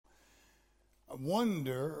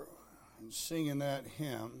wonder, and singing that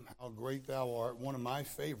hymn, How Great Thou Art, one of my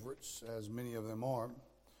favorites, as many of them are.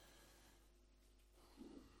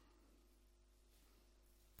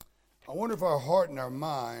 I wonder if our heart and our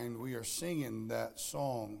mind, we are singing that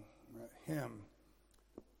song, that hymn,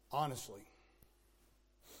 honestly.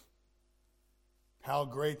 How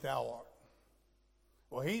great thou art.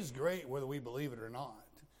 Well, he's great whether we believe it or not.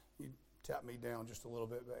 You tap me down just a little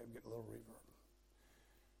bit, babe, get a little reverb.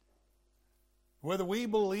 Whether we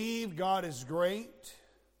believe God is great,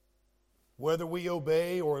 whether we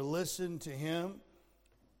obey or listen to Him,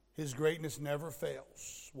 His greatness never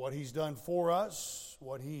fails. What He's done for us,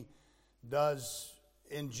 what He does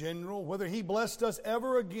in general, whether He blessed us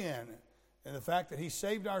ever again, and the fact that He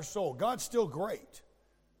saved our soul, God's still great.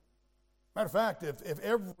 Matter of fact, if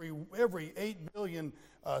every 8 billion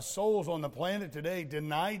souls on the planet today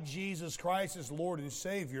denied Jesus Christ as Lord and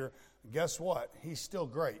Savior, guess what? He's still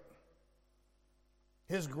great.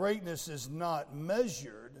 His greatness is not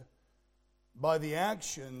measured by the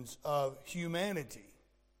actions of humanity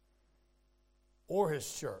or His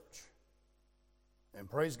church. And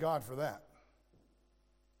praise God for that.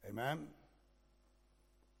 Amen.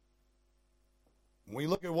 When we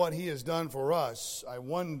look at what He has done for us, I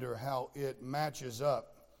wonder how it matches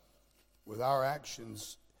up with our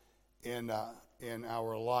actions in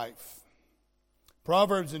our life.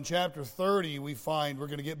 Proverbs in chapter 30, we find, we're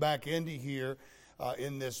going to get back into here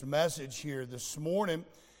in this message here this morning.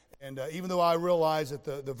 And even though I realize that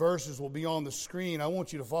the verses will be on the screen, I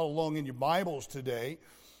want you to follow along in your Bibles today.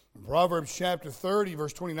 In Proverbs chapter 30,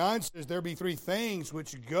 verse 29 says, "There be three things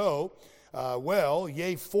which go well,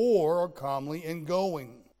 yea, four are comely in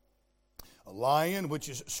going. A lion which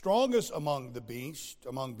is strongest among beasts,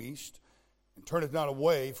 and turneth not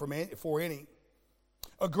away for any.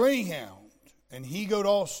 A greyhound, and he goat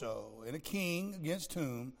also, and a king against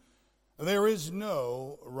whom there is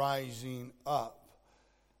no rising up."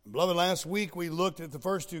 Beloved, last week we looked at the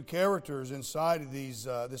first two characters inside of these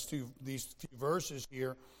few verses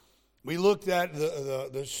here. We looked at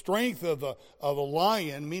the strength of a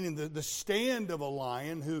lion, meaning the stand of a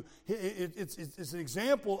lion. It's an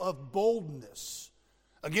example of boldness.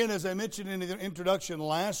 Again, as I mentioned in the introduction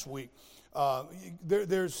last week,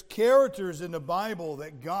 there's characters in the Bible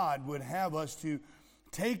that God would have us to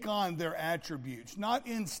take on their attributes, not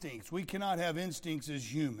instincts. We cannot have instincts as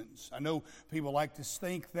humans. I know people like to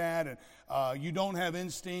think that, and you don't have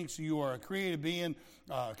instincts. You are a created being,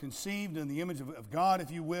 conceived in the image of God,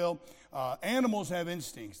 if you will. Animals have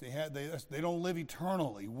instincts. They don't live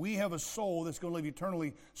eternally. We have a soul that's going to live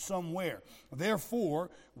eternally somewhere.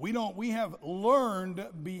 Therefore, we have learned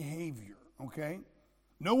behavior. Okay,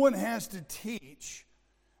 no one has to teach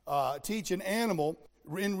an animal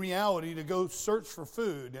in reality to go search for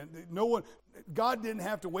food. And God didn't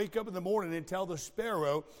have to wake up in the morning and tell the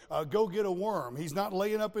sparrow, go get a worm. He's not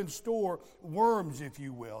laying up in store worms, if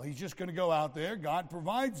you will. He's just going to go out there. God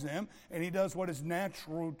provides them, and He does what is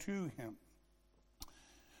natural to him.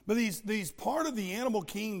 But these part of the animal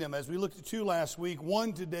kingdom, as we looked at two last week,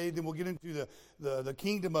 one today, then we'll get into the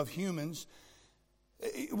kingdom of humans.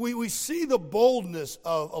 We see the boldness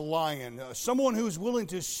of a lion, someone who is willing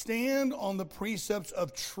to stand on the precepts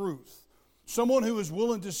of truth, someone who is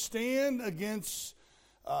willing to stand against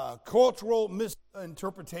cultural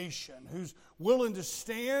misinterpretation, who's willing to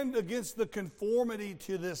stand against the conformity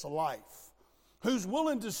to this life, who's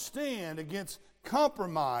willing to stand against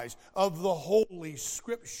compromise of the Holy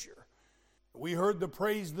Scripture. We heard the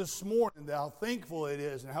praise this morning, how thankful it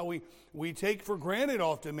is, and how we take for granted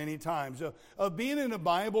often many times of being in a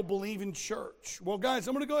Bible-believing church. Well, guys,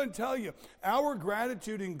 I'm going to go ahead and tell you, our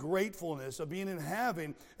gratitude and gratefulness of being and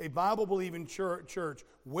having a Bible-believing church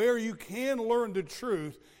where you can learn the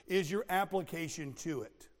truth is your application to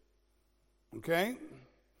it. Okay?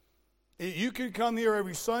 You can come here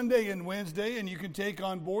every Sunday and Wednesday, and you can take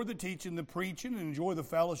on board the teaching, the preaching, and enjoy the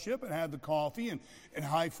fellowship, and have the coffee, and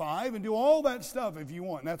high five, and do all that stuff if you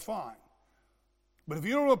want, and that's fine. But if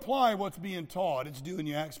you don't apply what's being taught, it's doing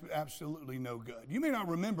you absolutely no good. You may not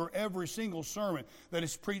remember every single sermon that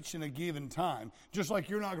is preached in a given time, just like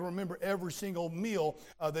you're not going to remember every single meal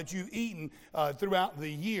that you've eaten throughout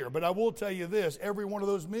the year. But I will tell you this, every one of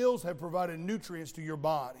those meals have provided nutrients to your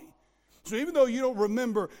body. So even though you don't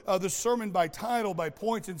remember the sermon by title, by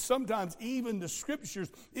points, and sometimes even the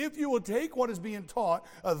Scriptures, if you will take what is being taught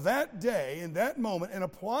that day, in that moment, and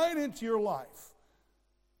apply it into your life,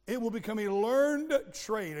 it will become a learned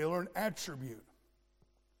trait, a learned attribute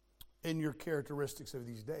in your characteristics of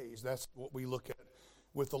these days. That's what we look at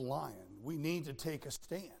with the lion. We need to take a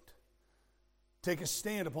stand. Take a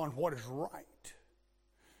stand upon what is right.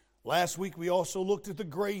 Last week we also looked at the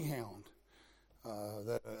greyhound.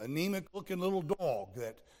 that anemic-looking little dog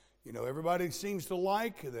that, everybody seems to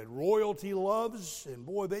like, that royalty loves, and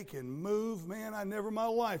boy, they can move. Man, I never in my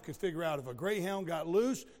life could figure out if a greyhound got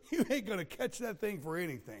loose, you ain't going to catch that thing for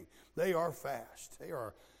anything. They are fast. They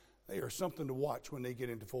are something to watch when they get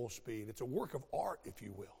into full speed. It's a work of art, if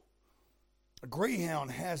you will. A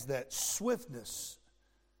greyhound has that swiftness,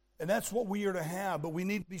 and that's what we are to have, but we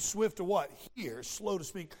need to be swift to what? Hear, slow to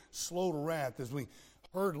speak, slow to wrath, as we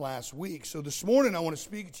heard last week. So this morning I want to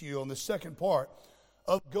speak to you on the second part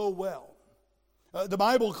of go well. The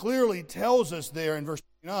Bible clearly tells us there in verse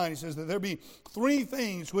 9, he says that there be three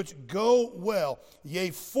things which go well,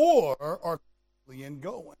 yea, four are quickly in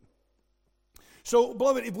going. So,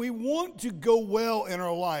 beloved, if we want to go well in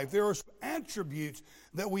our life, there are some attributes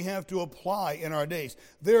that we have to apply in our days.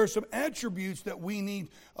 There are some attributes that we need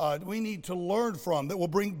to learn from that will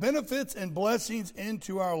bring benefits and blessings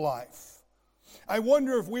into our life. I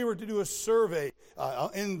wonder if we were to do a survey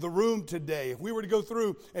in the room today, if we were to go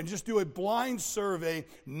through and just do a blind survey,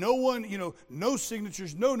 no one, no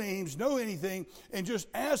signatures, no names, no anything, and just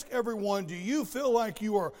ask everyone, do you feel like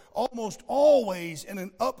you are almost always in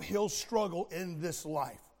an uphill struggle in this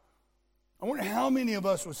life? I wonder how many of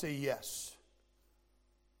us would say yes.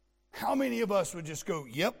 How many of us would just go,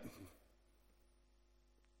 yep.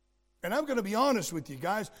 And I'm going to be honest with you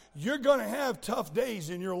guys, you're going to have tough days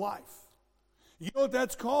in your life. You know what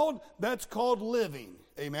that's called? That's called living.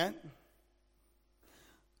 Amen?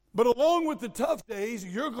 But along with the tough days,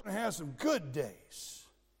 you're going to have some good days,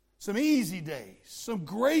 some easy days, some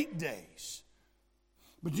great days.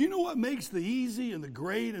 But you know what makes the easy and the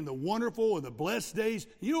great and the wonderful and the blessed days?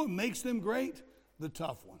 You know what makes them great? The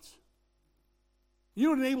tough ones. You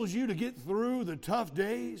know what enables you to get through the tough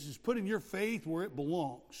days is putting your faith where it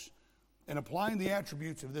belongs and applying the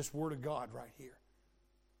attributes of this Word of God right here.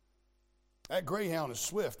 That greyhound is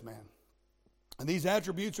swift, man. And these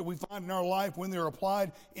attributes that we find in our life, when they're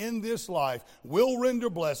applied in this life, will render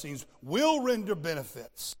blessings, will render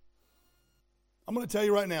benefits. I'm going to tell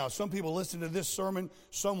you right now, some people listen to this sermon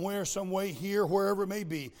somewhere, some way, here, wherever it may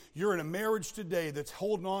be. You're in a marriage today that's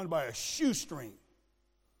holding on by a shoestring.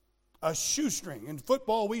 A shoestring. In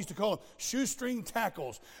football, we used to call them shoestring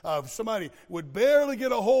tackles. Somebody would barely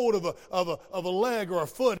get a hold of a leg or a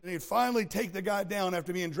foot, and they'd finally take the guy down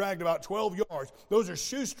after being dragged about 12 yards. Those are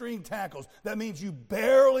shoestring tackles. That means you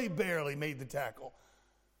barely made the tackle.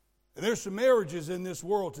 And there's some marriages in this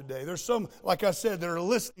world today. There's some, like I said, that are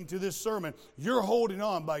listening to this sermon. You're holding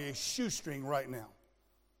on by a shoestring right now.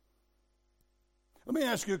 Let me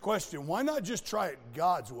ask you a question. Why not just try it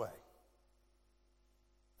God's way?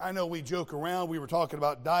 I know we joke around. We were talking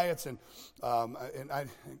about diets, and I'm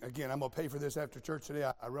going to pay for this after church today.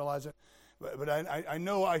 I realize it. But I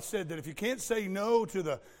know I said that if you can't say no to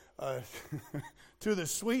the to the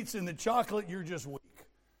sweets and the chocolate, you're just weak.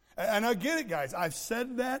 And I get it, guys. I've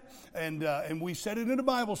said that, and we said it in a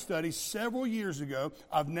Bible study several years ago.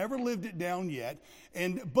 I've never lived it down yet,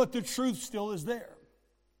 but the truth still is there.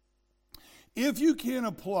 If you can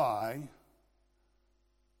apply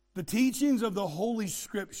the teachings of the Holy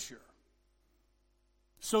Scripture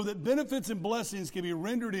so that benefits and blessings can be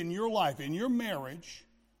rendered in your life, in your marriage,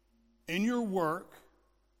 in your work,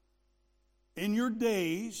 in your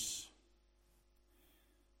days,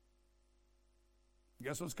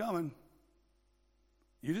 guess what's coming?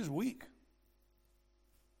 You're just weak.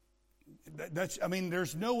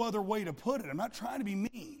 There's no other way to put it. I'm not trying to be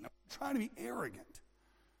mean. I'm not trying to be arrogant.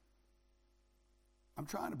 I'm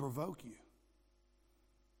trying to provoke you.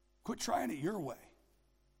 Quit trying it your way.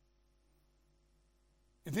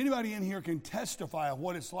 If anybody in here can testify of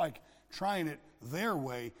what it's like trying it their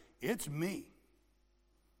way, it's me.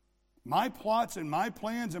 My plots and my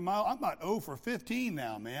plans and I'm not 0 for 15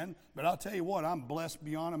 now, man. But I'll tell you what, I'm blessed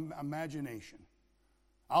beyond imagination.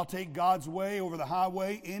 I'll take God's way over the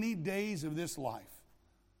highway any days of this life.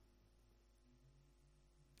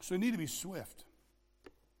 So we need to be swift.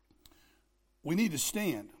 We need to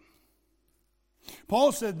stand.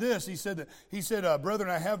 Paul said this. He said, brethren,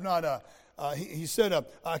 I have not,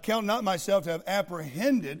 I count not myself to have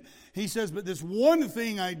apprehended. He says, but this one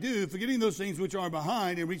thing I do, forgetting those things which are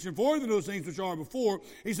behind and reaching forward to those things which are before.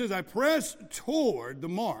 He says, I press toward the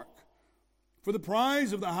mark for the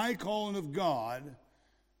prize of the high calling of God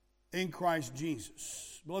in Christ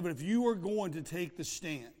Jesus. Beloved, if you are going to take the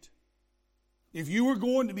stand, if you are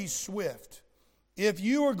going to be swift, if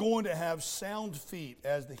you are going to have sound feet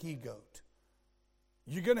as the he-goat,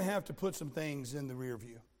 you're going to have to put some things in the rear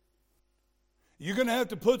view. You're going to have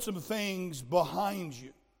to put some things behind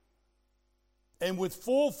you. And with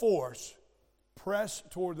full force, press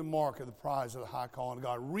toward the mark of the prize of the high calling of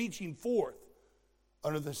God, reaching forth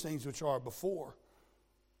under the things which are before.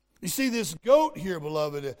 You see this goat here,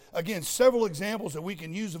 beloved, again, several examples that we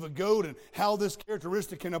can use of a goat and how this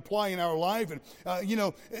characteristic can apply in our life. And,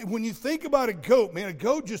 when you think about a goat, man, a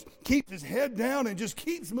goat just keeps his head down and just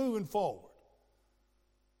keeps moving forward.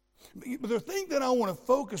 But the thing that I want to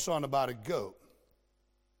focus on about a goat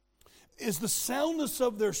is the soundness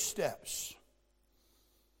of their steps.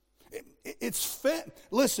 It's fed.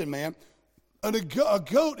 Listen, man, a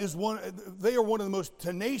goat is they are one of the most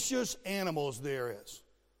tenacious animals there is.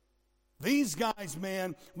 These guys,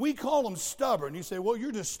 man, we call them stubborn. You say, well,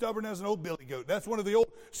 you're just stubborn as an old billy goat. That's one of the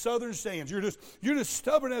old southern sayings. You're just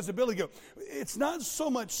stubborn as a billy goat. It's not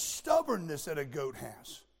so much stubbornness that a goat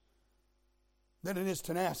has than it is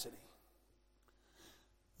tenacity.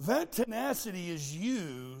 That tenacity is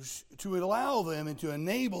used to allow them and to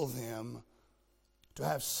enable them to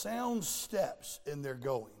have sound steps in their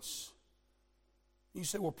goings. You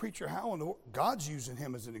say, well, preacher, how in the world? God's using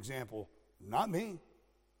him as an example, not me.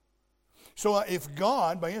 So if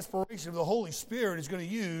God, by inspiration of the Holy Spirit, is going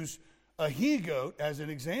to use a he-goat as an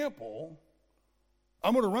example,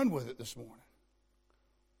 I'm going to run with it this morning.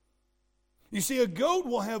 You see, a goat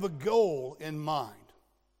will have a goal in mind.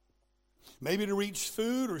 Maybe to reach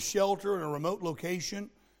food or shelter in a remote location.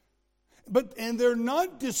 And they're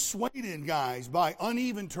not dissuaded, guys, by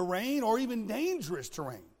uneven terrain or even dangerous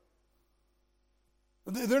terrain.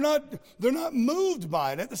 They're not moved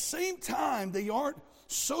by it. At the same time, they aren't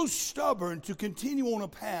so stubborn to continue on a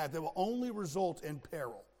path that will only result in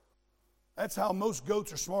peril. That's how most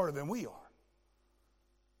goats are smarter than we are.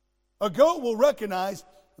 A goat will recognize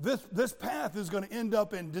this path is going to end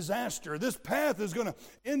up in disaster. This path is going to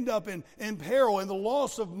end up in peril and the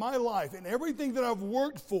loss of my life and everything that I've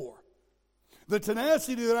worked for. The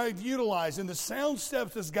tenacity that I've utilized and the sound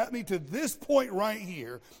steps that's got me to this point right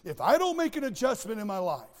here, if I don't make an adjustment in my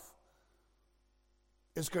life,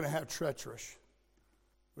 it's going to have treacherous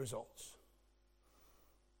results.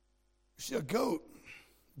 See,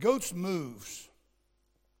 goat's moves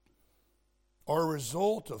are a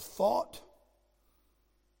result of thought,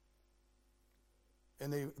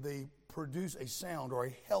 and they produce a sound or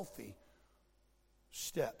a healthy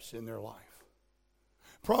steps in their life.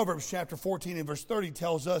 Proverbs chapter 14 and verse 30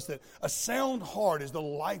 tells us that a sound heart is the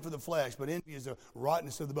life of the flesh, but envy is the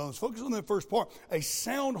rottenness of the bones. Focus on that first part, a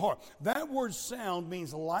sound heart. That word sound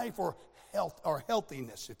means life or health or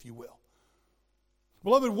healthiness, if you will.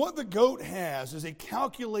 Beloved, what the goat has is a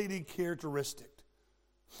calculated characteristic.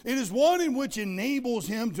 It is one in which enables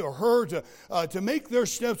him or her to make their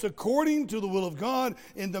steps according to the will of God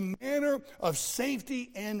in the manner of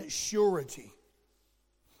safety and surety.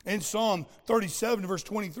 In Psalm 37, verse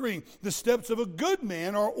 23, the steps of a good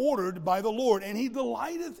man are ordered by the Lord, and he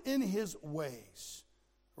delighteth in his ways,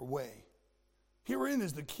 or way. Herein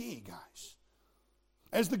is the key, guys.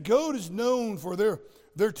 As the goat is known for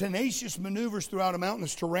their tenacious maneuvers throughout a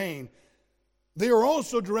mountainous terrain, they are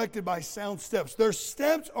also directed by sound steps. Their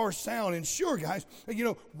steps are sound. And sure, guys,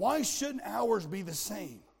 why shouldn't ours be the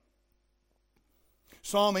same?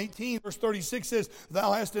 Psalm 18, verse 36 says,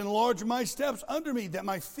 Thou hast enlarged my steps under me, that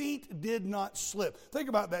my feet did not slip. Think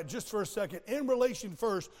about that just for a second, in relation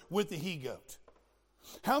first with the he-goat.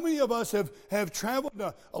 How many of us have traveled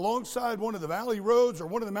alongside one of the valley roads or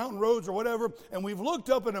one of the mountain roads or whatever, and we've looked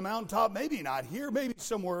up at a mountaintop, maybe not here, maybe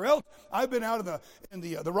somewhere else. I've been out in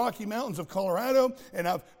the Rocky Mountains of Colorado, and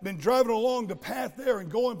I've been driving along the path there and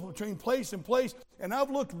going between place and place, and I've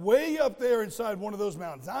looked way up there inside one of those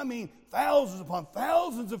mountains. I mean, thousands upon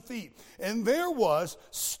thousands of feet. And there was,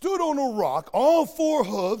 stood on a rock, all four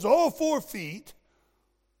hooves, all 4 feet,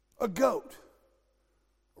 a goat,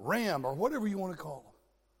 ram, or whatever you want to call them.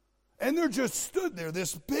 And they're just stood there,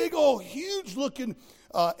 this big old huge looking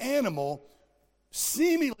animal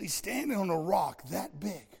seemingly standing on a rock that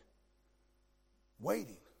big,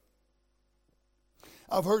 waiting.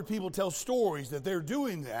 I've heard people tell stories that they're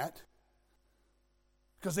doing that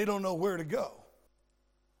because they don't know where to go.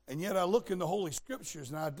 And yet I look in the Holy Scriptures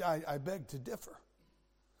and I beg to differ.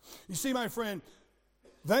 You see, my friend,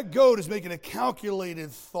 that goat is making a calculated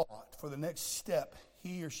thought for the next step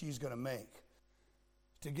he or she's going to make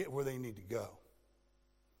to get where they need to go.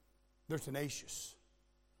 They're tenacious.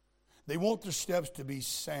 They want their steps to be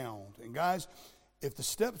sound. And guys, if the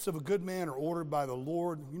steps of a good man are ordered by the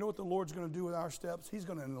Lord, you know what the Lord's going to do with our steps? He's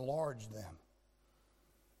going to enlarge them,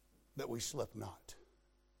 that we slip not.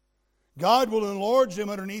 God will enlarge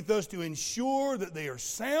them underneath us to ensure that they are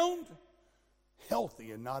sound,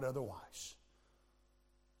 healthy, and not otherwise.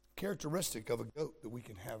 Characteristic of a goat that we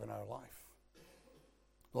can have in our life.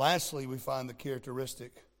 Lastly, we find the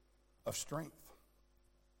characteristic of strength.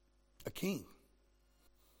 A king.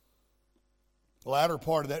 The latter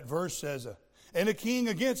part of that verse says, and a king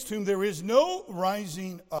against whom there is no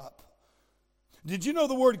rising up. Did you know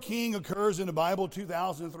the word king occurs in the Bible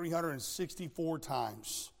 2,364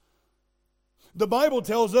 times? The Bible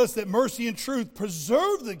tells us that mercy and truth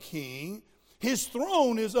preserve the king. His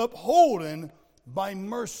throne is upholden by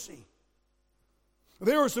mercy.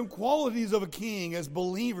 There are some qualities of a king as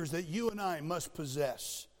believers that you and I must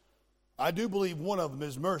possess. I do believe one of them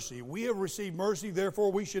is mercy. We have received mercy,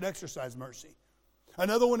 therefore we should exercise mercy.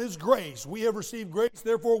 Another one is grace. We have received grace,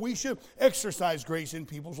 therefore we should exercise grace in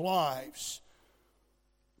people's lives.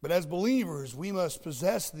 But as believers, we must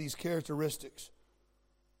possess these characteristics.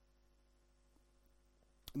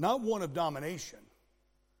 Not one of domination,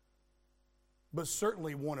 but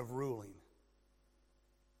certainly one of ruling.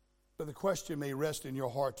 But the question may rest in your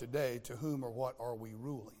heart today, to whom or what are we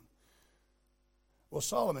ruling? Well,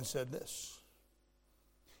 Solomon said this,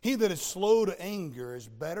 he that is slow to anger is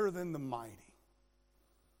better than the mighty,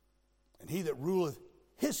 and he that ruleth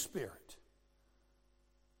his spirit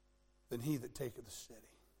than he that taketh the city.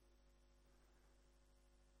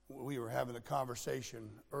 We were having a conversation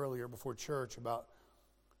earlier before church about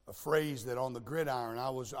a phrase that on the gridiron I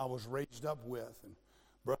was raised up with. And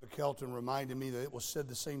Brother Kelton reminded me that it was said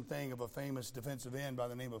the same thing of a famous defensive end by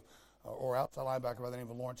the name of, or outside linebacker by the name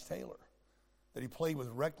of Lawrence Taylor, that he played with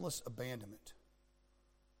reckless abandonment.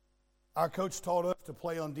 Our coach taught us to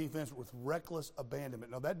play on defense with reckless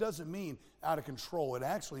abandonment. Now, that doesn't mean out of control. It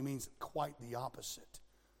actually means quite the opposite.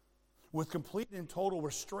 With complete and total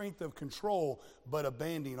restraint of control, but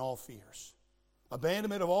abandoning all fears.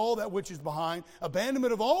 Abandonment of all that which is behind.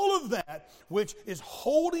 Abandonment of all of that which is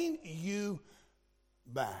holding you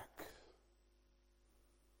back.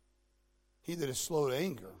 He that is slow to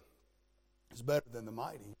anger is better than the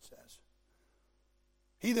mighty, he says.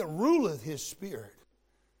 He that ruleth his spirit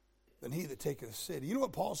than he that taketh a city. You know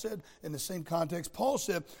what Paul said in the same context? Paul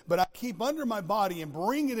said, but I keep under my body and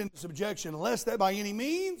bring it into subjection, lest that by any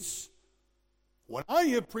means, when I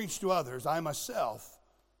have preached to others, I myself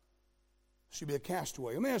should be a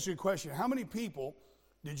castaway. Let me ask you a question. How many people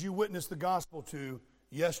did you witness the gospel to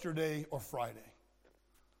yesterday or Friday?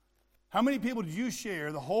 How many people did you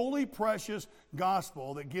share the holy, precious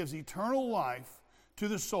gospel that gives eternal life to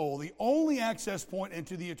the soul, the only access point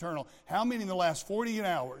into the eternal? How many in the last 48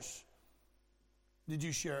 hours did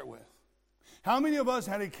you share it with? How many of us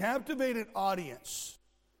had a captivated audience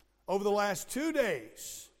over the last 2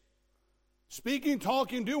 days? Speaking,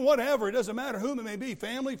 talking, doing whatever, it doesn't matter whom it may be,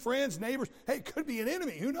 family, friends, neighbors. Hey, it could be an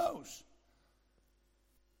enemy, who knows?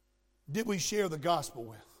 Did we share the gospel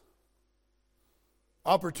with?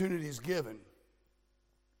 Opportunities given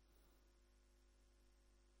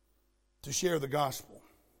to share the gospel.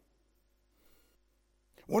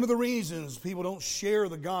 One of the reasons people don't share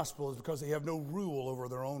the gospel is because they have no rule over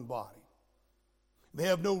their own body. They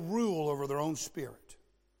have no rule over their own spirit.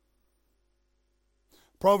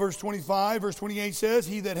 Proverbs 25, verse 28 says,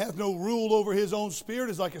 he that hath no rule over his own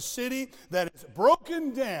spirit is like a city that is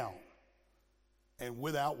broken down and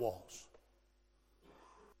without walls.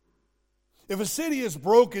 If a city is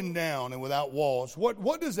broken down and without walls,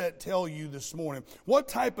 what does that tell you this morning? What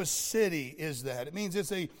type of city is that? It means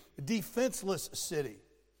it's a defenseless city.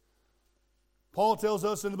 Paul tells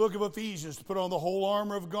us in the book of Ephesians to put on the whole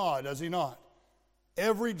armor of God, does he not?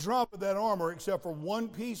 Every drop of that armor, except for one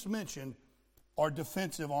piece mentioned, are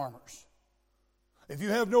defensive armors. If you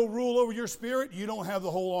have no rule over your spirit, you don't have the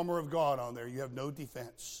whole armor of God on there. You have no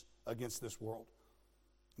defense against this world.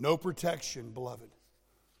 No protection, beloved.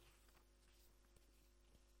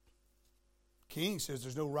 King says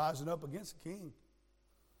there's no rising up against the king.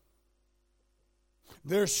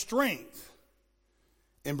 There's strength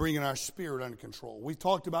in bringing our spirit under control. We've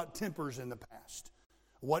talked about tempers in the past.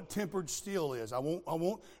 What tempered steel is. I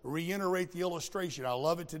won't reiterate the illustration. I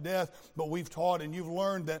love it to death, but we've taught and you've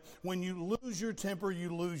learned that when you lose your temper,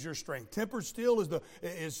 you lose your strength. Tempered steel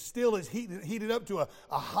is heated up to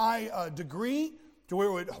a high degree to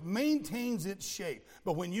where it maintains its shape.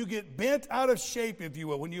 But when you get bent out of shape, if you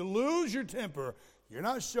will, when you lose your temper, you're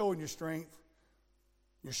not showing your strength,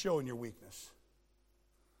 you're showing your weakness.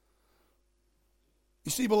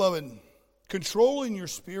 You see, beloved, controlling your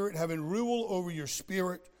spirit, having rule over your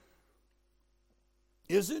spirit,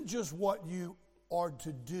 isn't just what you are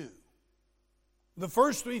to do. The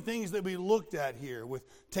first three things that we looked at here with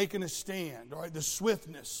taking a stand, all right, the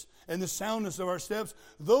swiftness and the soundness of our steps,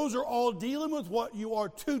 those are all dealing with what you are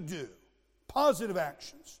to do, positive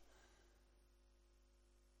actions.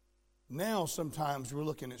 Now sometimes we're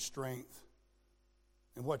looking at strength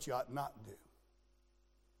and what you ought not do.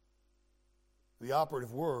 The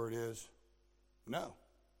operative word is no.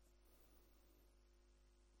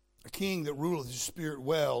 A king that ruleth his spirit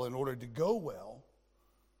well in order to go well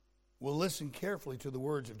will listen carefully to the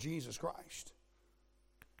words of Jesus Christ.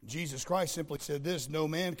 Jesus Christ simply said this: no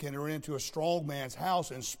man can enter into a strong man's house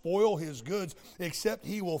and spoil his goods, except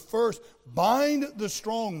he will first bind the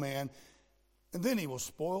strong man, and then he will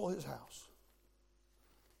spoil his house.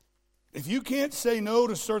 If you can't say no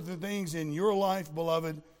to certain things in your life,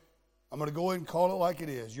 beloved, I'm going to go ahead and call it like it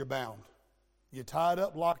is. You're bound. You're tied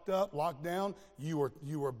up, locked down. You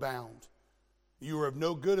are bound. You are of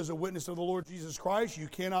no good as a witness of the Lord Jesus Christ. You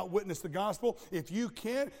cannot witness the gospel. If you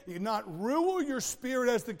can't, you cannot rule your spirit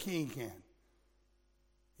as the king can.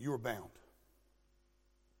 You are bound.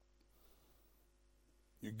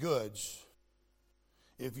 Your goods,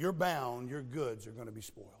 if you're bound, your goods are going to be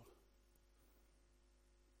spoiled.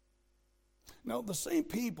 Now, the same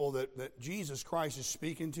people that Jesus Christ is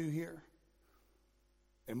speaking to here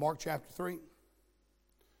in Mark chapter 3,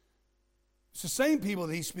 it's the same people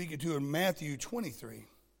that he's speaking to in Matthew 23,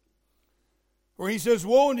 where he says,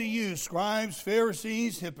 woe unto you, scribes,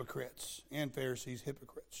 Pharisees, hypocrites,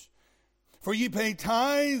 for ye pay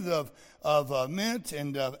tithe of mint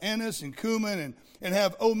and of anise and cumin, and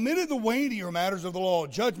have omitted the weightier matters of the law,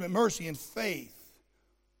 judgment, mercy, and faith.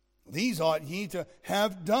 These ought ye to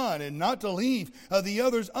have done, and not to leave the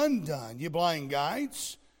others undone, ye blind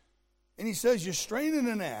guides. And he says, you strain in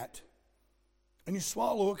a gnat, and you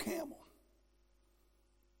swallow a camel.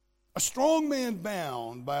 A strong man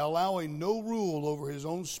bound by allowing no rule over his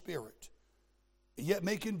own spirit, yet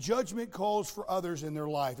making judgment calls for others in their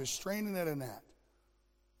life, is straining at a gnat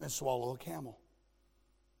and swallow a camel.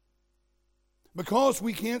 Because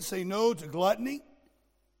we can't say no to gluttony,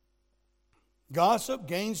 gossip,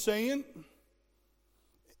 gainsaying,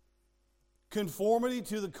 conformity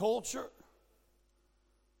to the culture,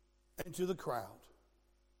 and to the crowd.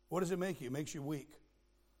 What does it make you? It makes you weak.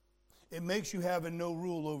 It makes you having no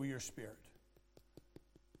rule over your spirit.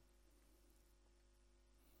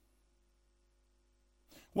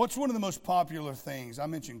 What's one of the most popular things? I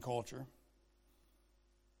mentioned culture.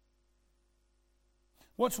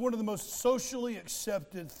 What's one of the most socially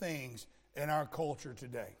accepted things in our culture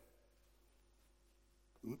today?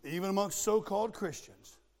 Even amongst so-called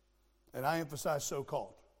Christians. And I emphasize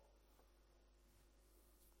so-called.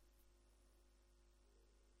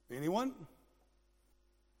 Anyone?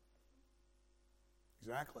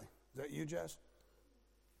 Exactly. Is that you, Jess?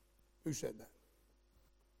 Who said that?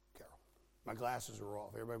 Carol. My glasses are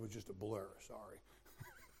off. Everybody was just a blur. Sorry.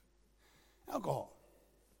 Alcohol.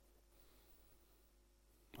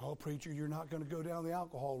 Oh, preacher, you're not going to go down the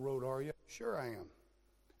alcohol road, are you? Sure I am.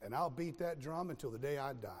 And I'll beat that drum until the day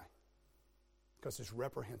I die. Because it's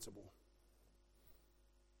reprehensible.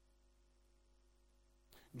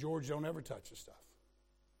 George, don't ever touch the stuff.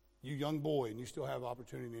 You young boy, and you still have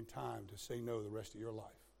opportunity and time to say no the rest of your life.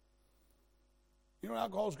 You know what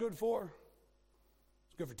alcohol is good for?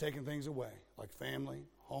 It's good for taking things away, like family,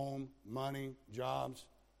 home, money, jobs,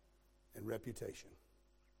 and reputation.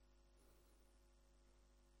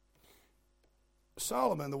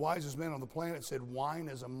 Solomon, the wisest man on the planet, said wine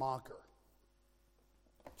is a mocker.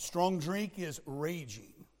 Strong drink is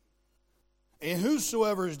raging. And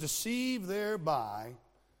whosoever is deceived thereby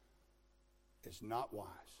is not wise.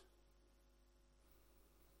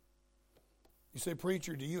 You say,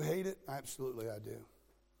 preacher, do you hate it? Absolutely, I do.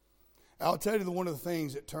 I'll tell you one of the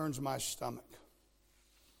things that turns my stomach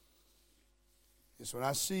is when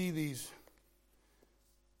I see these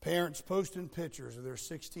parents posting pictures of their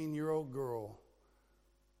 16-year-old girl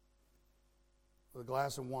with a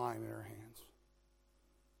glass of wine in her hands.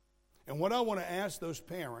 And what I want to ask those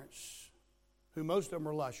parents, who most of them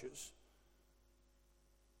are luscious,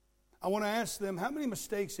 I want to ask them, how many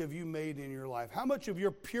mistakes have you made in your life? How much of your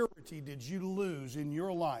purity did you lose in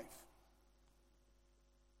your life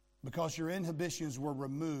because your inhibitions were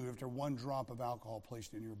removed or one drop of alcohol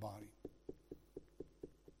placed in your body?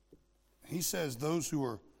 He says those who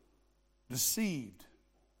are deceived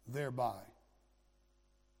thereby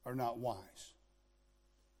are not wise.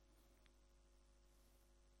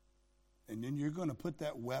 And then you're going to put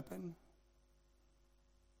that weapon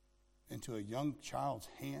into a young child's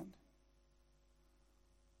hand?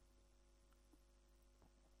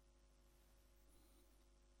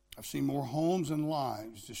 I've seen more homes and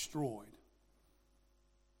lives destroyed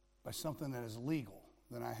by something that is legal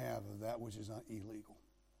than I have of that which is not illegal.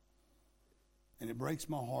 And it breaks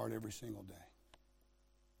my heart every single day.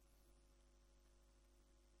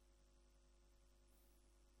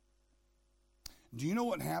 Do you know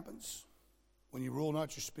what happens when you rule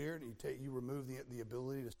not your spirit and you remove the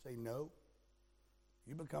ability to say no?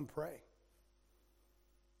 You become prey.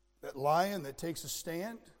 That lion that takes a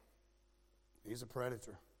stand, he's a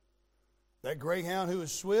predator. That greyhound who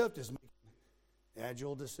is swift is making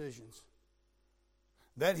agile decisions.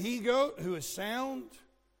 That he-goat who is sound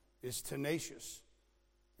is tenacious.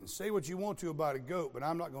 And say what you want to about a goat, but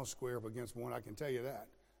I'm not going to square up against one, I can tell you that.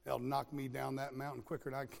 They'll knock me down that mountain quicker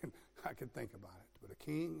than I can think about it. But a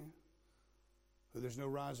king, who there's no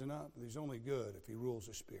rising up, he's only good if he rules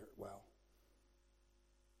the spirit well.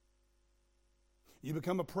 You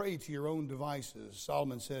become a prey to your own devices.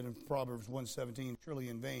 Solomon said in Proverbs 1:17, surely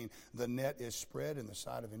in vain the net is spread in the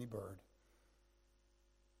sight of any bird.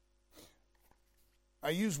 I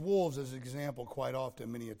use wolves as an example quite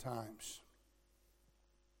often, many a times.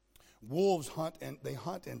 Wolves hunt, and they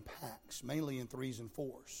hunt in packs, mainly in 3s and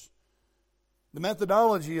 4s. The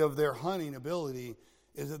methodology of their hunting ability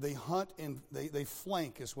is that they hunt and they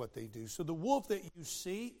flank is what they do. So the wolf that you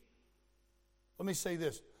see, let me say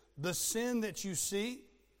this, the sin that you see,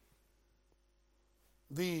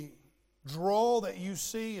 the draw that you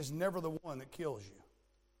see is never the one that kills you.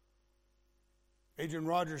 Adrian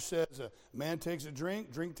Rogers says, a man takes a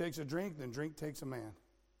drink, drink takes a drink, then drink takes a man.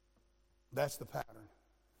 That's the pattern.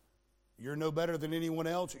 You're no better than anyone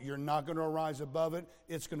else. You're not going to rise above it.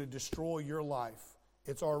 It's going to destroy your life.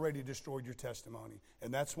 It's already destroyed your testimony.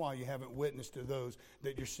 And that's why you haven't witnessed to those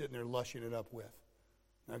that you're sitting there lushing it up with.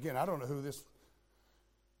 Now again, I don't know who this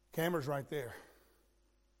camera's right there.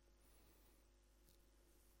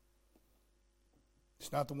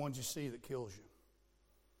 It's not the ones you see that kills you.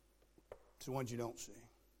 It's the ones you don't see.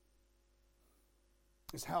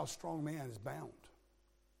 It's how a strong man is bound.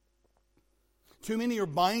 Too many are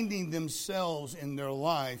binding themselves in their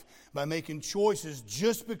life by making choices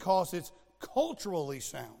just because it's culturally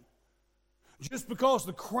sound. Just because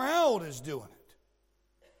the crowd is doing it.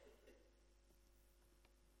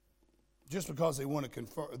 Just because they want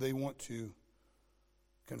to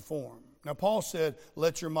conform. Now Paul said,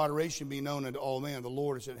 let your moderation be known unto all men. The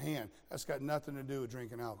Lord is at hand. That's got nothing to do with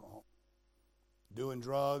drinking alcohol. Doing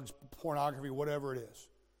drugs, pornography, whatever it is.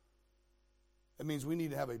 That means we need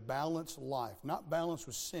to have a balanced life. Not balanced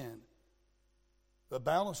with sin, but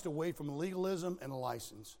balanced away from legalism and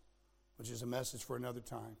license, which is a message for another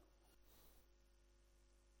time.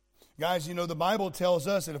 Guys, you know, the Bible tells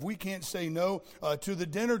us that if we can't say no to the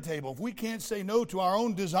dinner table, if we can't say no to our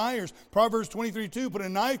own desires, Proverbs 23:2, put a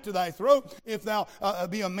knife to thy throat, if thou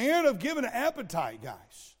be a man of given appetite,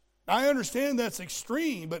 guys. I understand that's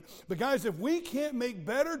extreme, but guys, if we can't make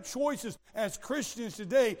better choices as Christians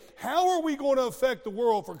today, how are we going to affect the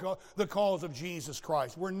world for the cause of Jesus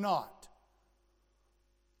Christ? We're not.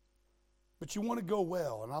 But you want to go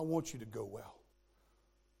well, and I want you to go well.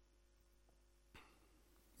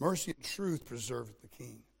 Mercy and truth preserveth the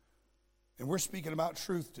king. And we're speaking about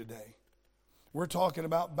truth today. We're talking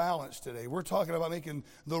about balance today. We're talking about making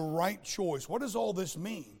the right choice. What does all this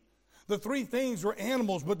mean? The three things were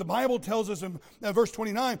animals, but the Bible tells us in verse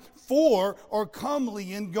 29, 4 are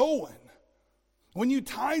comely and going. When you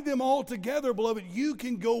tie them all together, beloved, you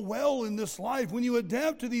can go well in this life. When you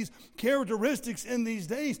adapt to these characteristics in these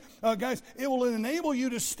days, guys, it will enable you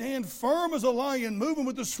to stand firm as a lion, moving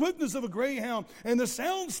with the swiftness of a greyhound and the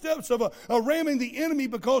sound steps of a ramming the enemy,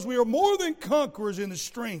 because we are more than conquerors in the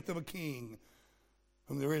strength of a king,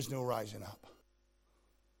 whom there is no rising up.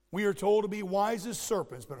 We are told to be wise as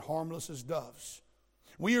serpents, but harmless as doves.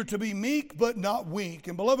 We are to be meek, but not weak.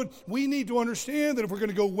 And beloved, we need to understand that if we're going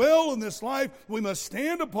to go well in this life, we must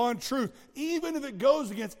stand upon truth, even if it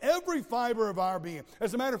goes against every fiber of our being.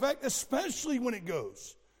 As a matter of fact, especially when it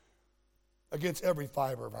goes against every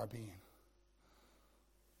fiber of our being.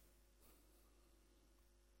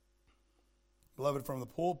 Beloved, from the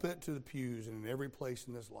pulpit to the pews and in every place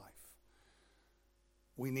in this life,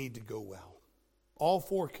 we need to go well. All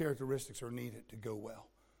 4 characteristics are needed to go well.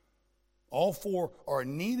 All 4 are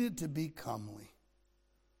needed to be comely.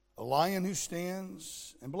 A lion who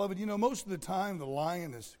stands, and beloved, you know, most of the time the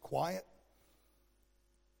lion is quiet,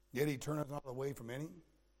 yet he turneth not away from any.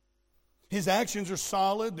 His actions are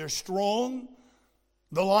solid, they're strong.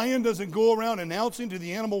 The lion doesn't go around announcing to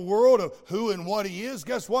the animal world of who and what he is.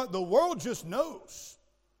 Guess what? The world just knows.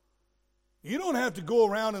 You don't have to go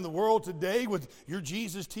around in the world today with your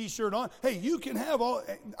Jesus t-shirt on. Hey, you can have all,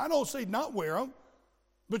 I don't say not wear them,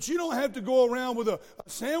 but you don't have to go around with a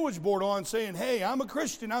sandwich board on saying, hey, I'm a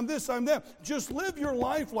Christian, I'm this, I'm that. Just live your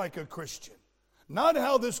life like a Christian. Not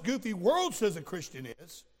how this goofy world says a Christian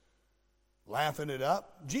is. Laughing it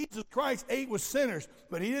up. Jesus Christ ate with sinners,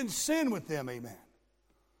 but he didn't sin with them, amen.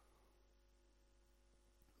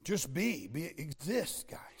 Just exist,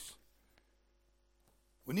 guys.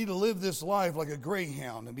 We need to live this life like a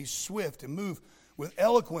greyhound and be swift and move with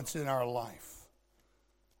eloquence in our life.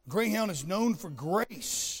 Greyhound is known for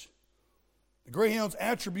grace. The greyhound's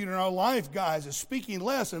attribute in our life, guys, is speaking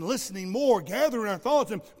less and listening more, gathering our thoughts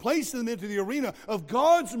and placing them into the arena of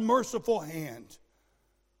God's merciful hand.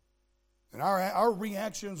 And our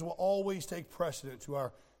reactions will always take precedent to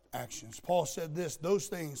our actions. Paul said this, those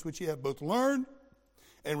things which ye have both learned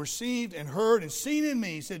and received and heard and seen in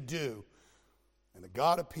me, he said, do. And the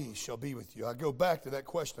God of peace shall be with you. I go back to that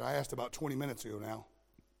question I asked about 20 minutes ago now.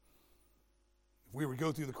 If we were to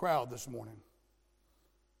go through the crowd this morning,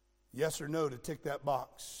 yes or no to tick that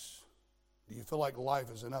box, do you feel like life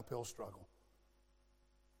is an uphill struggle?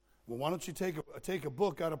 Well, why don't you take a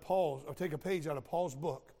book out of Paul's, or take a page out of Paul's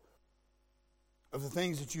book of the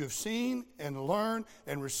things that you have seen and learned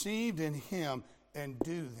and received in him and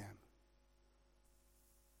do them.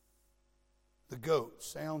 The goat,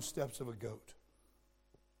 sound steps of a goat.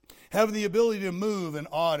 Having the ability to move in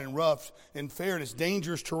odd and rough and fairness,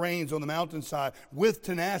 dangerous terrains on the mountainside with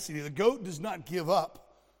tenacity. The goat does not give up.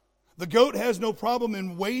 The goat has no problem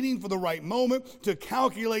in waiting for the right moment to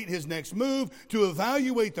calculate his next move, to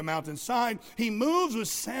evaluate the mountainside. He moves with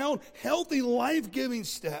sound, healthy, life-giving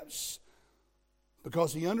steps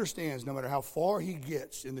because he understands no matter how far he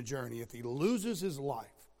gets in the journey, if he loses his life,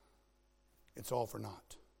 it's all for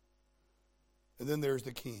naught. And then there's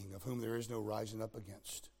the king, of whom there is no rising up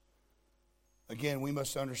against. Again, we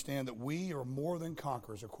must understand that we are more than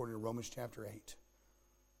conquerors, according to Romans chapter 8.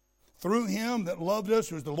 Through him that loved us,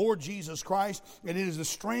 who is the Lord Jesus Christ, and it is the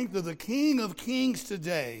strength of the King of Kings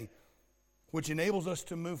today which enables us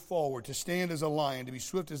to move forward, to stand as a lion, to be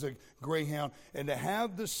swift as a greyhound, and to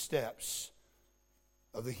have the steps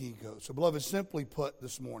of the he-goat. So, beloved, simply put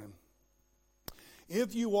this morning,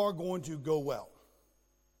 if you are going to go well,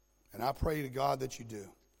 and I pray to God that you do,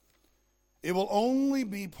 it will only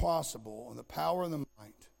be possible in the power and the might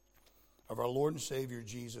of our Lord and Savior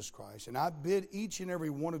Jesus Christ. And I bid each and every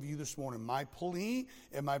one of you this morning, my plea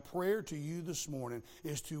and my prayer to you this morning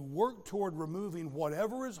is to work toward removing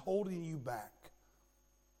whatever is holding you back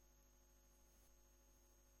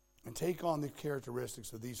and take on the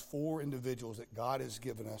characteristics of these four individuals that God has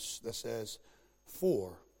given us that says,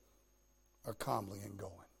 four are comely and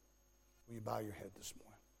going. Will you bow your head this morning?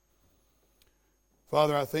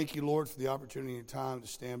 Father, I thank you, Lord, for the opportunity and time to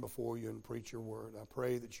stand before you and preach your word. I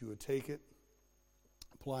pray that you would take it,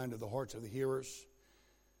 apply it to the hearts of the hearers.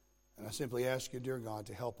 And I simply ask you, dear God,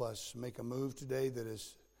 to help us make a move today that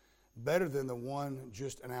is better than the one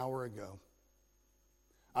just an hour ago.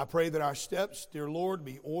 I pray that our steps, dear Lord,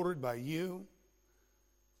 be ordered by you.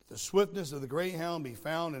 The swiftness of the greyhound be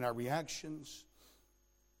found in our reactions.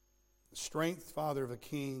 The strength, Father, of a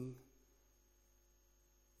king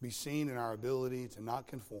be seen in our ability to not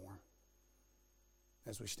conform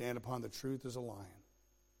as we stand upon the truth as a lion.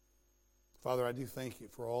 Father, I do thank you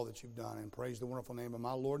for all that you've done and praise the wonderful name of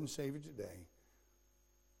my Lord and Savior today,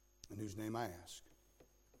 in whose name I ask.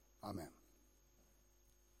 Amen.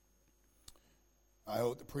 I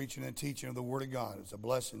hope the preaching and teaching of the Word of God is a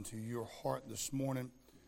blessing to your heart this morning.